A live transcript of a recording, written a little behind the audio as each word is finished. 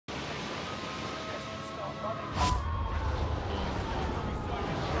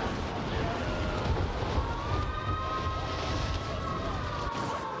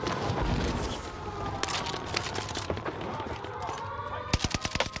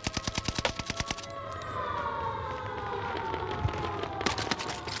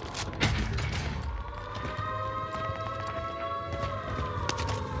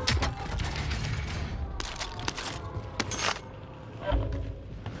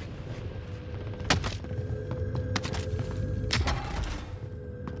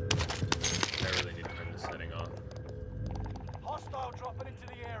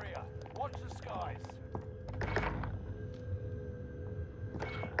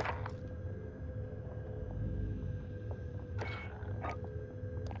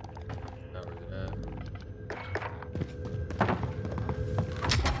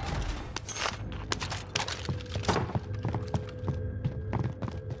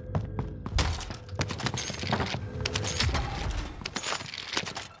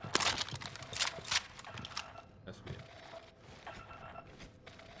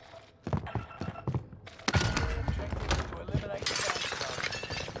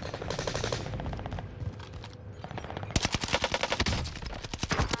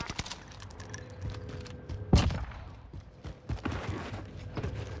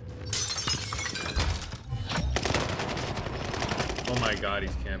god,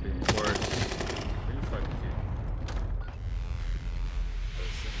 he's camping. Or are you fucking kidding?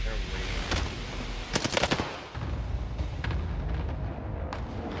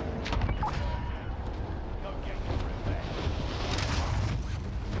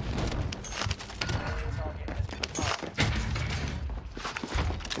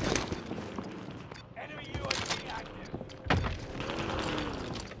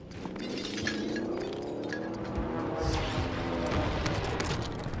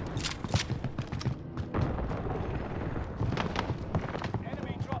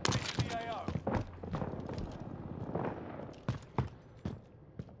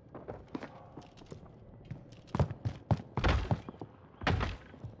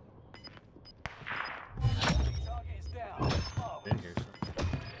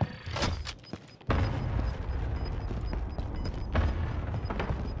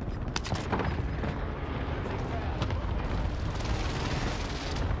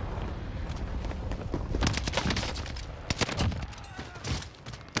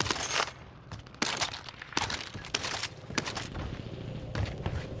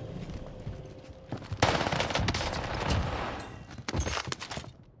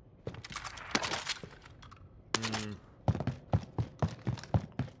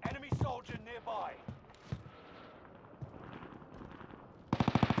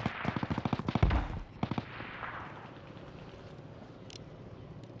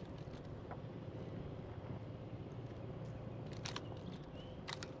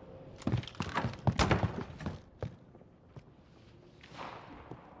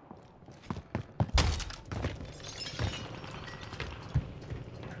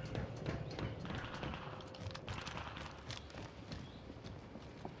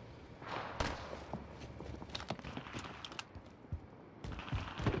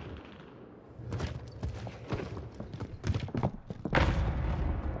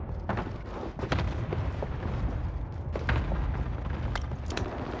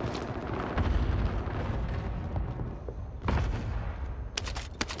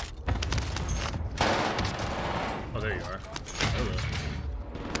 There you are. Hello.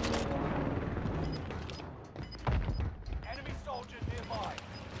 Enemy soldiers nearby.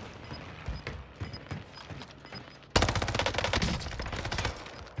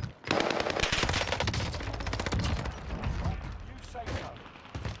 You say so.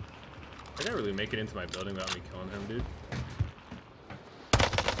 Did I really make it into my building without me killing him, dude?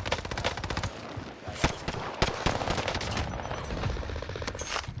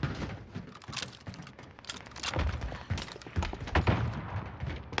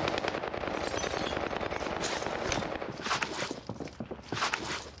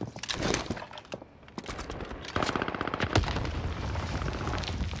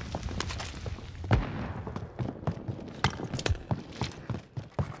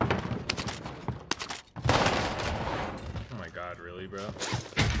 God, really, bro?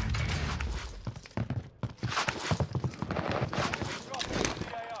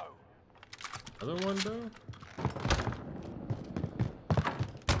 Another one, bro?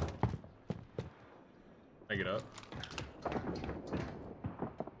 I get up.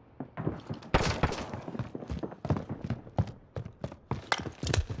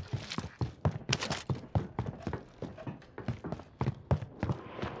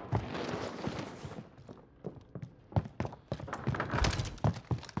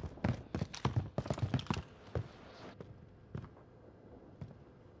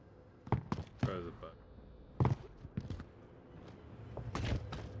 Where's the button?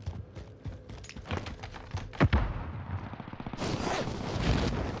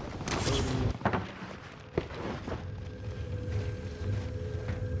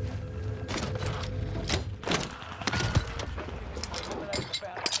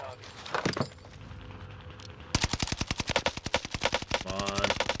 Come on.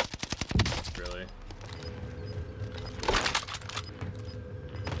 Really?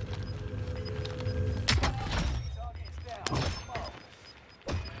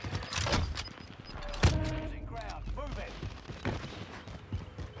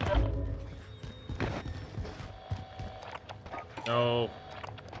 No.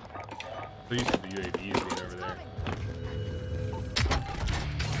 So used to the UAVs being over there.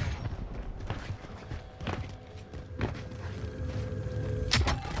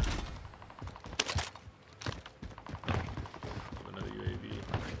 Another UAV.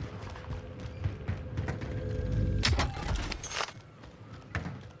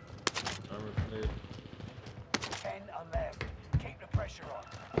 Armor plate. 10 are left. Keep the pressure on.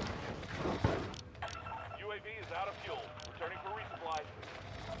 UAV is out of fuel. Returning for resupply.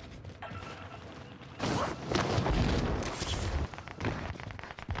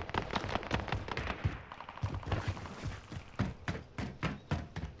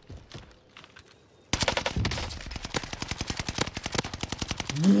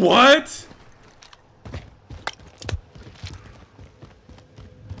 What?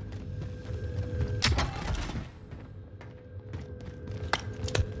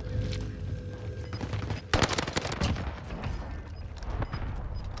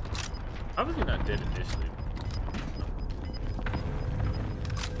 How was he not dead initially?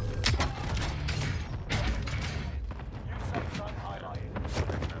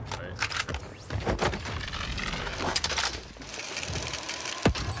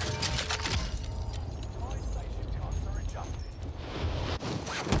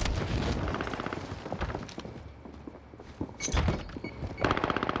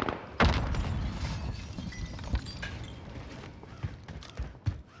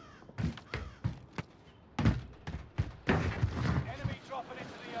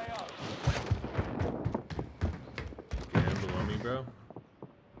 Bro.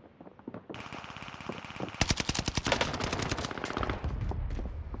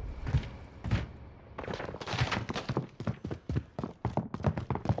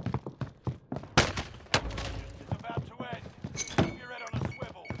 It's about to end. Keep your head on a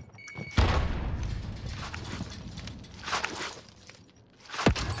swivel.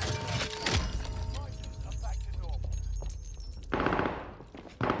 Prices are back to normal.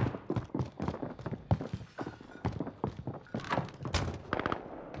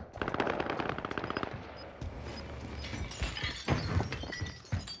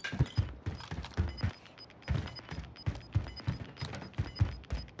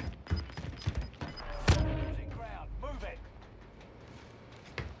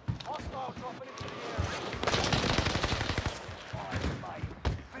 Hostile dropping into the area. Alright, mate.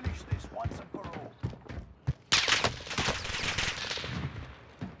 Finish this once and for all.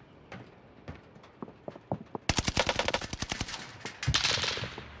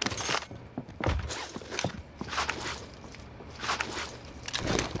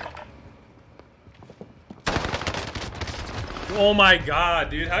 Oh my god,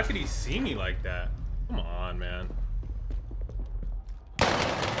 dude. How could he see me like that? Come on, man.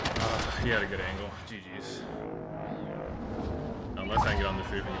 He had a good angle. GG's. Unless I can get on this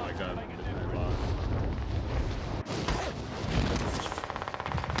roof and get my gun. I lost.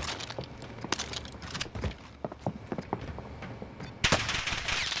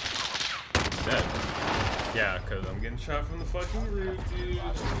 Dead. Yeah, because I'm getting shot from the fucking roof, dude.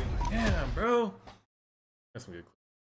 Damn, bro. That's some good.